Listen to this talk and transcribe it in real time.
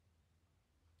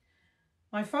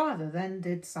My father then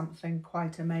did something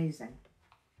quite amazing.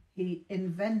 He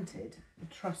invented the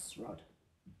truss rod.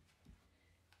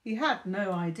 He had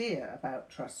no idea about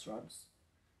truss rods,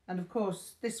 and of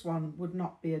course this one would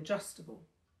not be adjustable,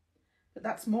 but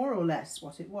that's more or less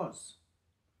what it was.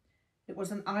 It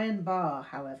was an iron bar,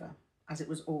 however, as it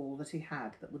was all that he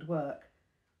had that would work,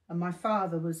 and my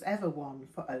father was ever one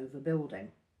for overbuilding.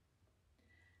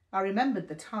 I remembered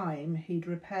the time he'd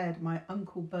repaired my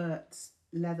Uncle Bert's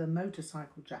leather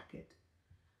motorcycle jacket,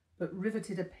 but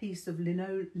riveted a piece of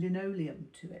linoleum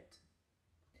to it.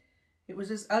 It was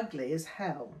as ugly as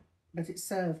hell, but it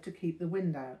served to keep the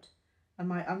wind out, and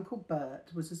my Uncle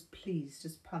Bert was as pleased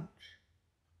as Punch.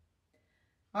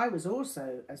 I was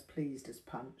also as pleased as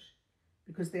Punch,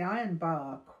 because the iron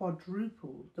bar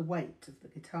quadrupled the weight of the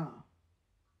guitar.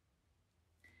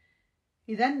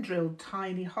 He then drilled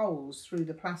tiny holes through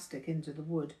the plastic into the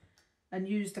wood and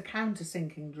used a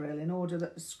countersinking drill in order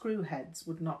that the screw heads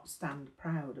would not stand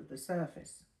proud of the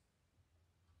surface.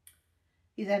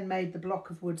 He then made the block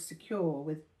of wood secure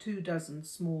with 24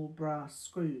 small brass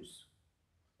screws.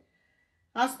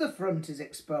 As the front is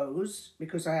exposed,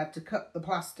 because I had to cut the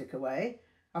plastic away,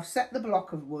 I've set the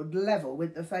block of wood level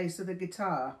with the face of the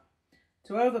guitar.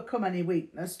 To overcome any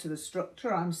weakness to the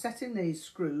structure, I'm setting these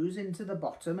screws into the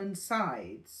bottom and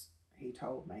sides, he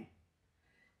told me.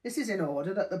 This is in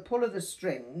order that the pull of the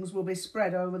strings will be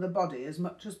spread over the body as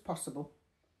much as possible.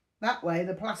 That way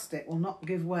the plastic will not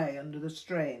give way under the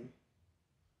strain.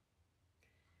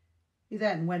 He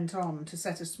then went on to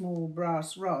set a small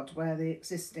brass rod where the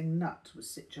existing nut was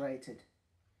situated.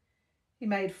 He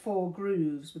made 4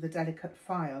 grooves with a delicate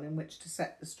file in which to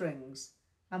set the strings,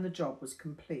 and the job was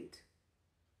complete.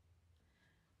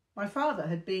 My father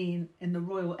had been in the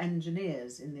Royal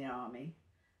Engineers in the army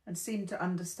and seemed to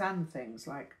understand things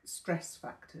like stress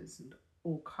factors and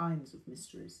all kinds of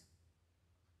mysteries.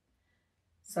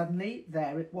 Suddenly,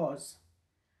 there it was,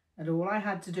 and all I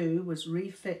had to do was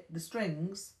refit the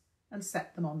strings and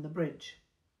set them on the bridge.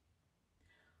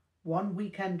 One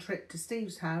weekend trip to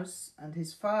Steve's house, and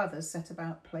his father set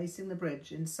about placing the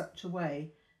bridge in such a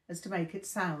way as to make it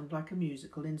sound like a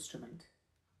musical instrument.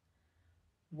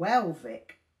 Well,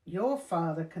 Vic, your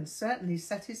father can certainly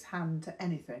set his hand to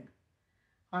anything.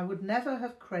 I would never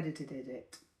have credited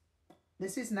it.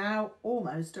 This is now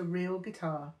almost a real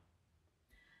guitar.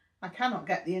 I cannot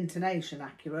get the intonation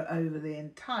accurate over the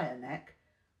entire neck,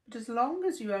 but as long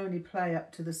as you only play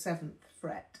up to the 7th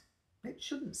fret, it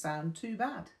shouldn't sound too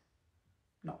bad.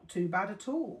 Not too bad at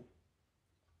all.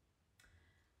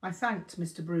 I thanked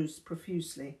Mr. Bruce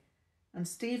profusely, and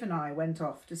Steve and I went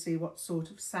off to see what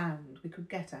sort of sound we could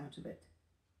get out of it.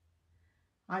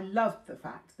 I loved the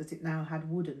fact that it now had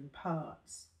wooden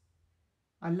parts.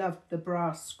 I loved the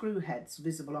brass screw heads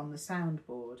visible on the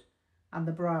soundboard and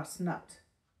the brass nut.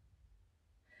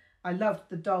 I loved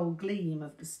the dull gleam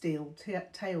of the steel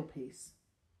tailpiece.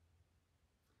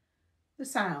 The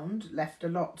sound left a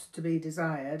lot to be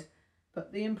desired,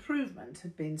 but the improvement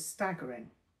had been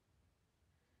staggering.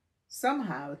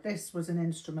 Somehow this was an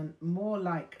instrument more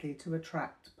likely to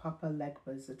attract Papa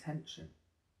Legba's attention.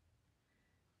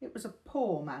 It was a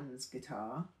poor man's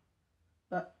guitar,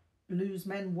 but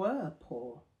bluesmen were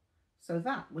poor, so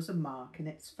that was a mark in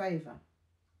its favour.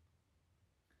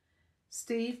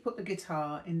 Steve put the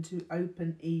guitar into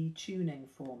open E tuning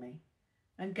for me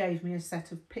and gave me a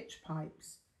set of pitch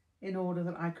pipes in order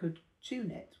that I could tune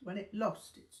it when it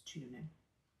lost its tuning.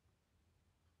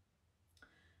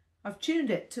 I've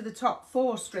tuned it to the top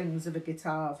 4 strings of a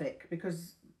guitar, Vic,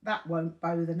 because that won't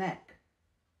bow the neck.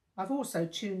 I've also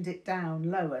tuned it down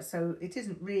lower, so it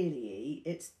isn't really E,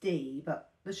 it's D,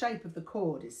 but the shape of the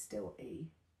chord is still E.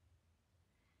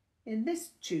 In this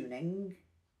tuning,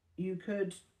 you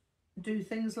could do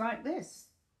things like this.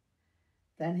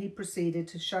 Then he proceeded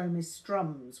to show me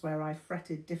strums where I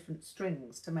fretted different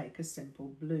strings to make a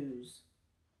simple blues.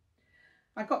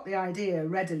 I got the idea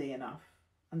readily enough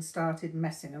and started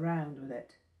messing around with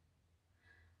it.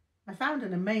 I found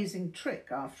an amazing trick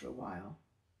after a while,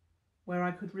 where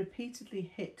I could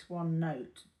repeatedly hit one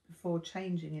note before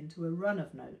changing into a run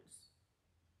of notes.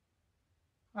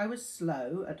 I was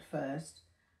slow at first,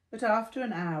 but after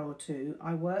an hour or 2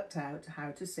 I worked out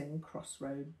how to sing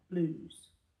Crossroad Blues.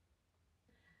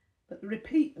 But the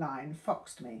repeat line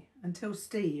foxed me until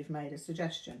Steve made a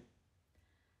suggestion.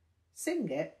 Sing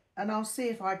it and I'll see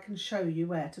if I can show you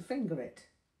where to finger it.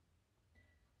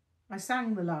 I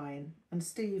sang the line and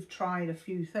Steve tried a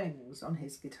few things on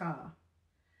his guitar.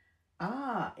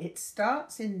 It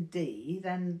starts in D,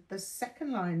 then the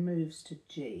second line moves to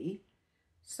G.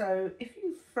 So if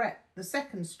you fret the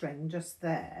second string just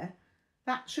there,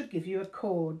 that should give you a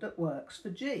chord that works for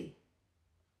G.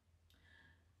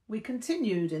 We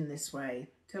continued in this way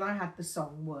till I had the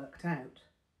song worked out.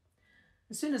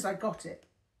 As soon as I got it,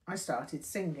 I started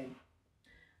singing,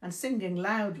 and singing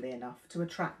loudly enough to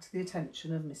attract the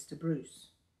attention of Mr. Bruce.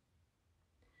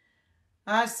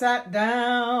 I sat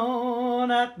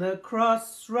down at the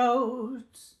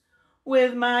crossroads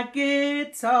with my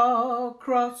guitar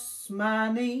across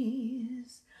my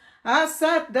knees. I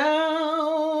sat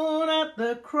down at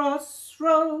the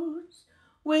crossroads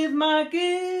with my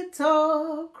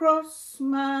guitar across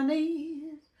my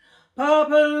knees.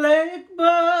 Papa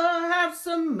Legba, have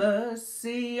some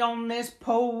mercy on this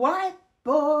poor white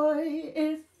boy,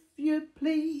 if you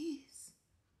please.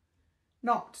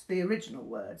 Not the original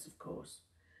words, of course,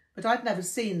 but I'd never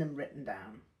seen them written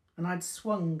down, and I'd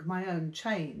swung my own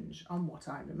change on what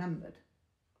I remembered.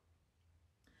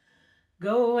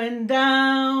 Going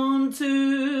down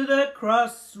to the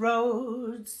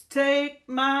crossroads, take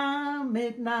my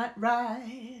midnight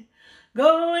ride.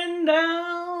 Going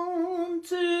down to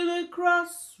the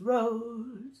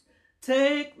crossroads,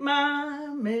 take my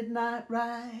midnight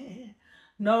ride.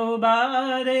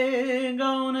 Nobody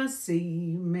gonna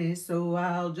see me, so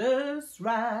I'll just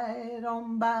ride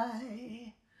on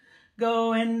by.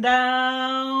 Going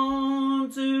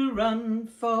down to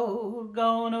Runford,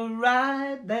 gonna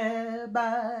ride there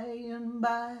by and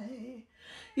by.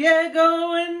 Yeah,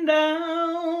 going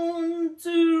down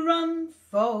to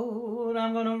Runford,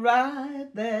 I'm gonna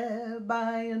ride there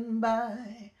by and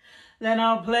by. Then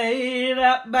I'll play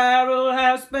that Barrel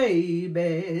House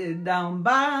Baby down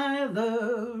by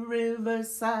the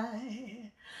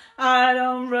riverside. I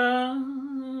don't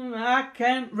run, I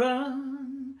can't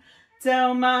run,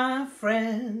 tell my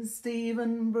friend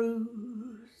Stephen Bruce.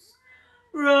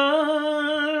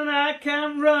 Run, I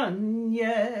can run,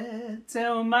 yeah,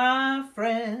 tell my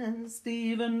friend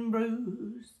Stephen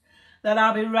Bruce that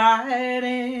I'll be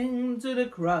riding to the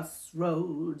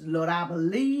crossroads. Lord, I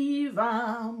believe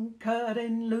I'm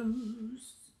cutting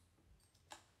loose.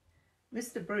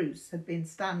 Mr. Bruce had been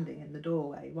standing in the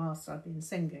doorway whilst I'd been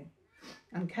singing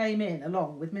and came in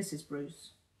along with Mrs.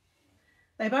 Bruce.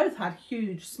 They both had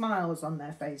huge smiles on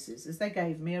their faces as they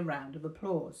gave me a round of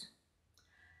applause.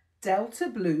 Delta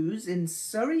blues in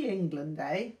Surrey, England,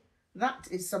 eh? That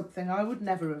is something I would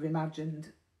never have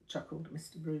imagined, chuckled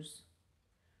Mr. Bruce.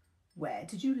 Where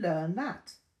did you learn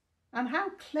that? And how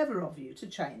clever of you to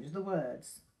change the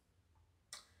words.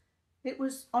 It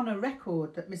was on a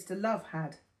record that Mr. Love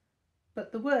had,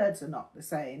 but the words are not the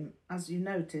same, as you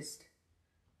noticed.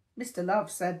 Mr. Love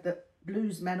said that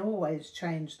bluesmen always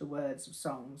change the words of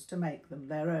songs to make them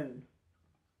their own.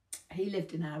 He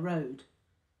lived in our road,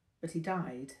 but he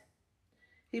died.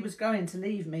 He was going to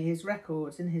leave me his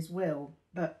records in his will,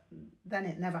 but then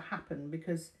it never happened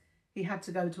because he had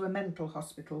to go to a mental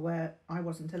hospital where I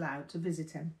wasn't allowed to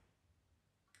visit him.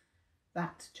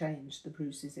 That changed the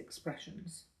Bruce's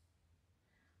expressions.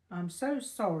 I'm so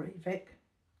sorry, Vic.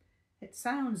 It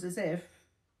sounds as if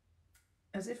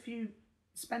you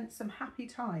spent some happy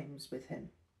times with him.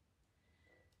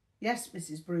 Yes,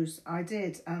 Mrs. Bruce, I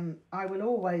did, and I will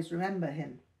always remember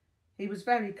him. He was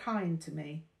very kind to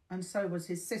me, and so was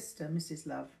his sister, Mrs.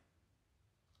 Love.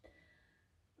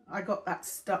 I got that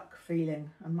stuck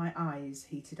feeling and my eyes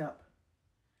heated up.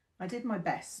 I did my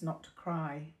best not to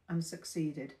cry and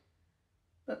succeeded,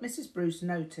 but Mrs. Bruce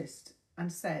noticed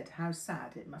and said how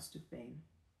sad it must have been.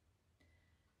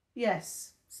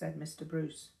 Yes, said Mr.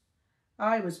 Bruce,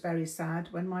 I was very sad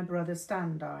when my brother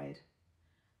Stan died,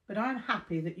 but I'm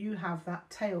happy that you have that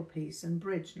tailpiece and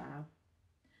bridge now.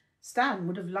 Stan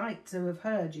would have liked to have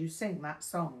heard you sing that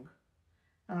song.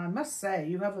 And I must say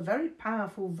you have a very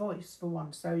powerful voice for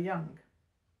one so young.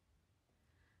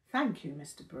 Thank you,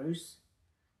 Mr. Bruce.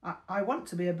 I want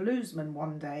to be a bluesman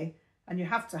one day, and you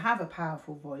have to have a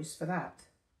powerful voice for that.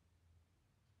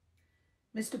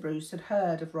 Mr. Bruce had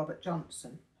heard of Robert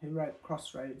Johnson, who wrote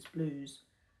Crossroads Blues,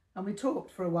 and we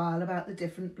talked for a while about the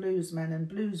different bluesmen and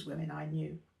blueswomen I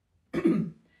knew.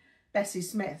 Bessie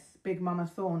Smith, Big Mama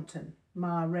Thornton,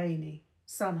 Ma Rainey,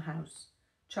 Son House,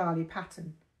 Charlie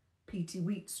Patton, Petey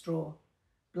Wheatstraw,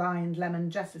 Blind Lemon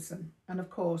Jefferson, and of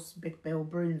course Big Bill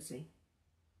Brunsey.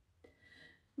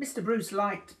 Mr. Bruce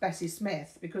liked Bessie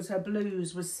Smith because her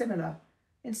blues was similar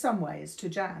in some ways to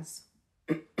jazz.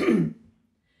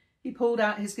 He pulled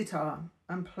out his guitar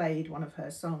and played one of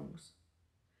her songs.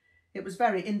 It was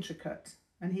very intricate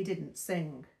and he didn't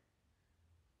sing,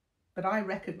 but I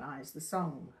recognised the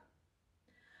song.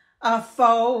 A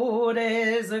Ford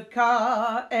is a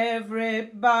car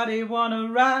everybody wanna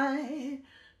ride.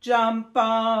 Jump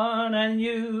on and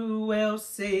you will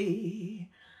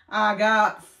see. I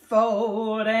got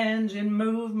Ford engine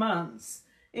movements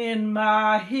in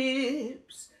my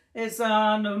hips. It's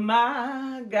under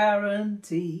my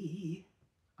guarantee.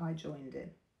 I joined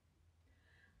in.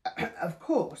 Of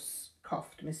course,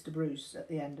 coughed Mr. Bruce at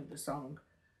the end of the song.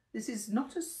 This is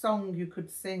not a song you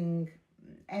could sing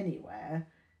anywhere.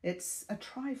 It's a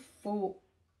trifle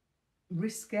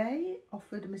risque,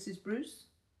 offered Mrs. Bruce.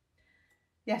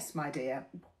 Yes, my dear,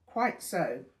 quite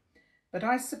so. But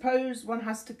I suppose one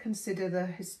has to consider the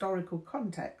historical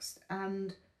context,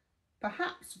 and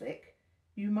perhaps, Vic,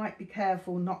 you might be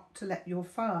careful not to let your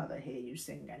father hear you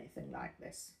sing anything like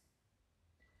this.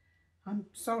 I'm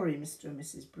sorry, Mr. and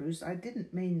Mrs. Bruce, I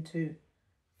didn't mean to.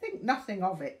 Think nothing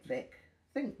of it, Vic.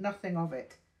 Think nothing of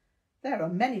it. There are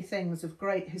many things of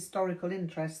great historical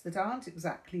interest that aren't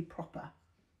exactly proper,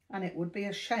 and it would be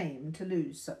a shame to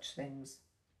lose such things.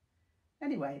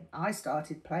 Anyway, I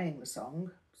started playing the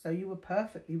song, so you were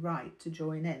perfectly right to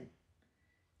join in.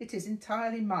 It is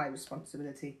entirely my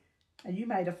responsibility, and you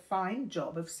made a fine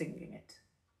job of singing it.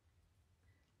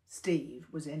 Steve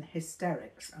was in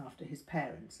hysterics after his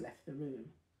parents left the room.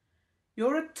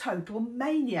 You're a total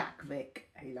maniac, Vic,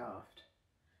 he laughed.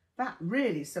 That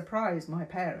really surprised my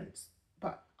parents,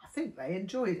 but I think they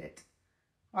enjoyed it.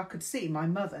 I could see my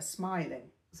mother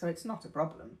smiling, so it's not a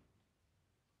problem.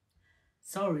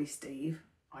 Sorry, Steve,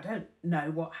 I don't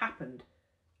know what happened.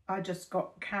 I just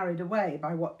got carried away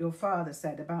by what your father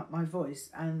said about my voice,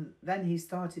 and then he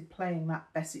started playing that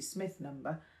Bessie Smith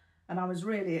number, and I was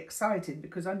really excited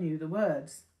because I knew the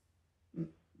words.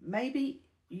 Maybe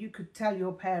you could tell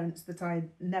your parents that I'd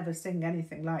never sing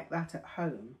anything like that at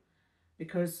home,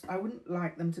 because I wouldn't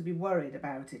like them to be worried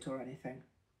about it or anything.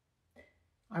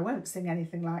 I won't sing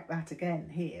anything like that again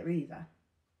here either.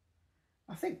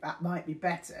 I think that might be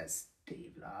better,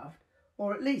 Steve laughed,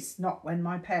 or at least not when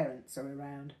my parents are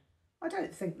around. I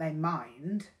don't think they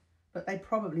mind, but they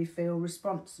probably feel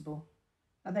responsible,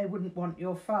 and they wouldn't want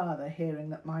your father hearing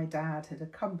that my dad had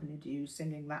accompanied you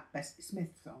singing that Bessie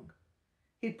Smith song.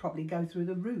 He'd probably go through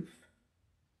the roof.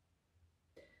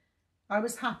 I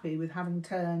was happy with having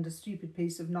turned a stupid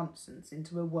piece of nonsense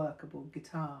into a workable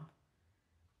guitar,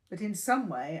 but in some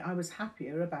way I was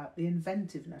happier about the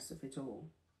inventiveness of it all.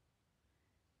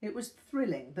 It was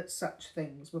thrilling that such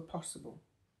things were possible.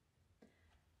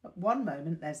 At one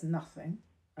moment there's nothing,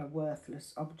 a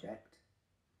worthless object.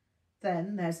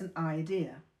 Then there's an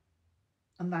idea,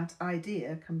 and that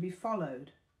idea can be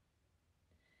followed.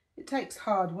 It takes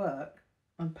hard work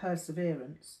and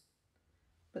perseverance,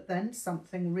 but then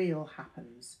something real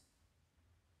happens.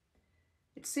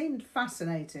 It seemed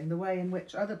fascinating the way in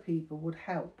which other people would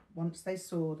help once they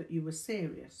saw that you were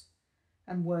serious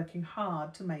and working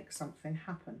hard to make something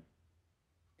happen.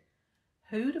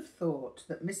 Who'd have thought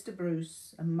that Mr.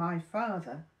 Bruce and my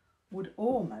father would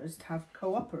almost have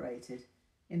cooperated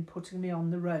in putting me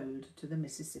on the road to the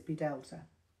Mississippi Delta?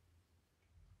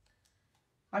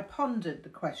 I pondered the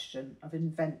question of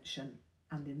invention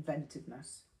and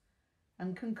inventiveness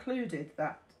and concluded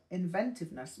that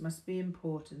inventiveness must be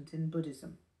important in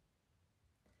Buddhism.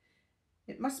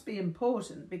 It must be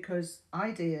important because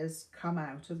ideas come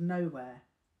out of nowhere.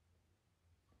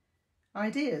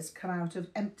 Ideas come out of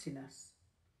emptiness,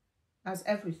 as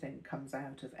everything comes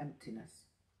out of emptiness.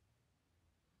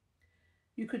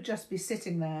 You could just be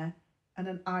sitting there and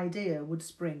an idea would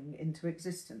spring into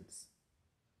existence.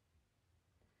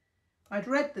 I'd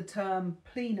read the term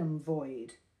plenum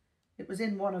void. It was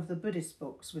in one of the Buddhist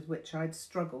books with which I'd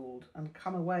struggled and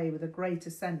come away with a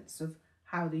greater sense of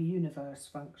how the universe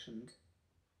functioned.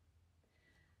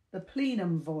 The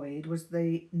plenum void was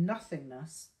the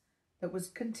nothingness that was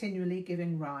continually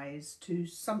giving rise to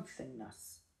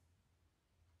somethingness.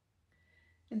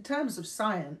 In terms of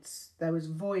science, there was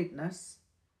voidness,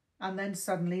 and then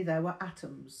suddenly there were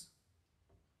atoms.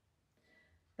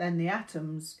 Then the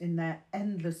atoms, in their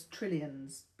endless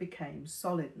trillions, became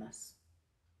solidness.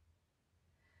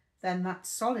 Then that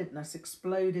solidness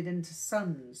exploded into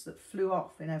suns that flew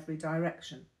off in every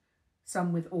direction,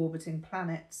 some with orbiting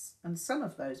planets, and some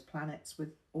of those planets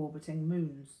with orbiting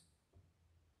moons.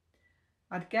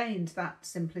 I'd gained that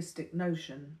simplistic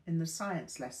notion in the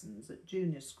science lessons at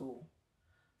junior school,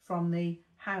 from the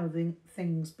How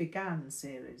Things Began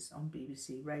series on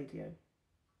BBC Radio.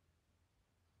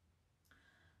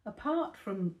 Apart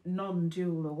from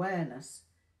non-dual awareness,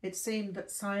 it seemed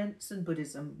that science and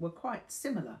Buddhism were quite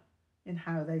similar in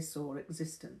how they saw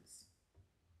existence.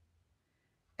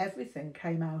 Everything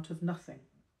came out of nothing.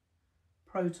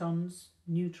 Protons,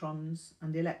 neutrons,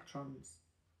 and electrons.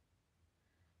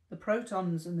 The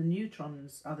protons and the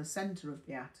neutrons are the centre of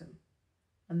the atom,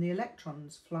 and the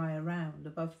electrons fly around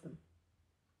above them.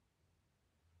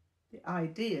 The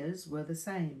ideas were the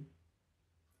same.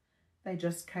 They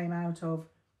just came out of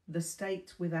the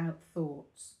state without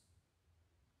thoughts,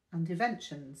 and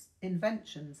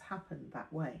inventions happen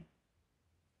that way.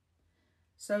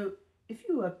 So if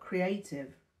you were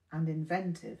creative and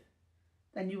inventive,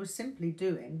 then you were simply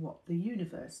doing what the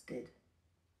universe did.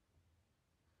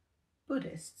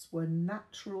 Buddhists were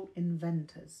natural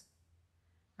inventors,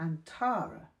 and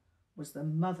Tara was the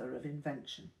mother of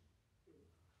invention.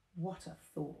 What a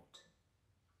thought!